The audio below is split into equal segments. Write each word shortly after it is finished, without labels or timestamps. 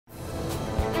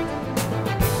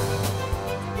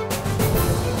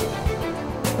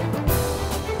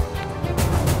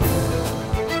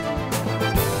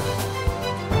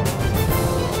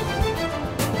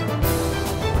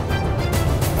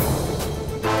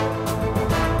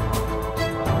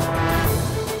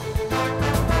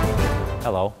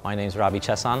Hello, my name is Robbie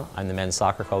Chesson. I'm the men's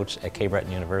soccer coach at Cape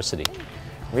Breton University.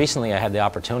 Recently I had the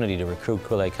opportunity to recruit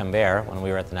Kambere when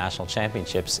we were at the National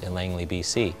Championships in Langley,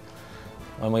 BC.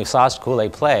 When we saw Kool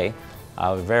play, we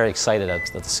were very excited at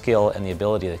the skill and the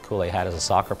ability that Kool had as a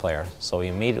soccer player, so we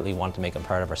immediately wanted to make him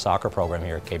part of our soccer program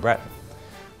here at Cape Breton.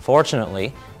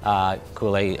 Fortunately,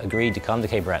 Kool agreed to come to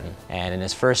Cape Breton, and in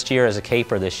his first year as a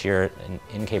caper this year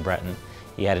in Cape Breton,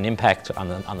 he had an impact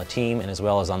on the team and as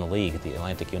well as on the league, the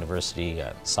Atlantic University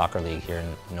Soccer League here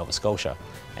in Nova Scotia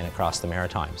and across the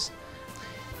Maritimes.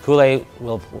 Kool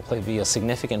will be a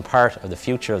significant part of the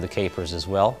future of the Capers as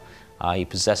well. He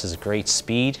possesses great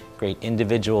speed, great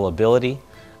individual ability.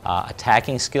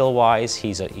 Attacking skill-wise,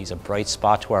 he's a bright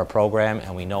spot to our program,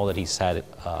 and we know that he's had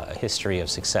a history of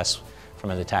success from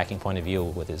an attacking point of view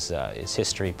with his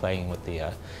history playing with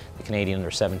the Canadian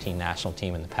under-17 national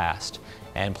team in the past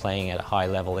and playing at a high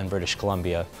level in British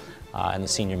Columbia and the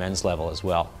senior men's level as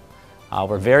well.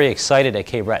 We're very excited at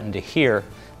Cape Breton to hear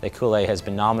that Kool has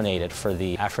been nominated for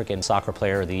the African Soccer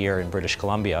Player of the Year in British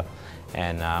Columbia,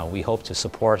 and we hope to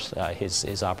support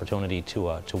his opportunity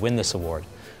to win this award.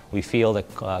 We feel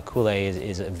that Kool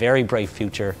is a very bright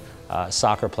future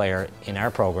soccer player in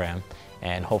our program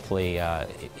and hopefully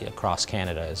across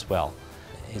Canada as well.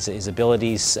 His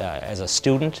abilities as a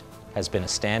student has been a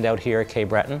standout here at Cape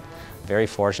Breton. Very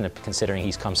fortunate considering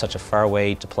he's come such a far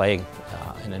way to play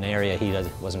in an area he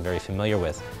wasn't very familiar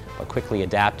with, but quickly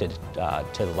adapted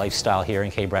to the lifestyle here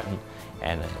in Cape Breton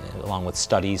and along with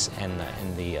studies and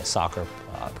the soccer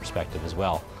perspective as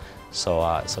well.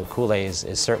 So Kool is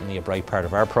certainly a bright part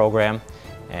of our program,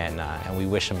 and we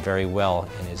wish him very well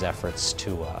in his efforts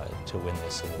to win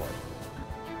this award.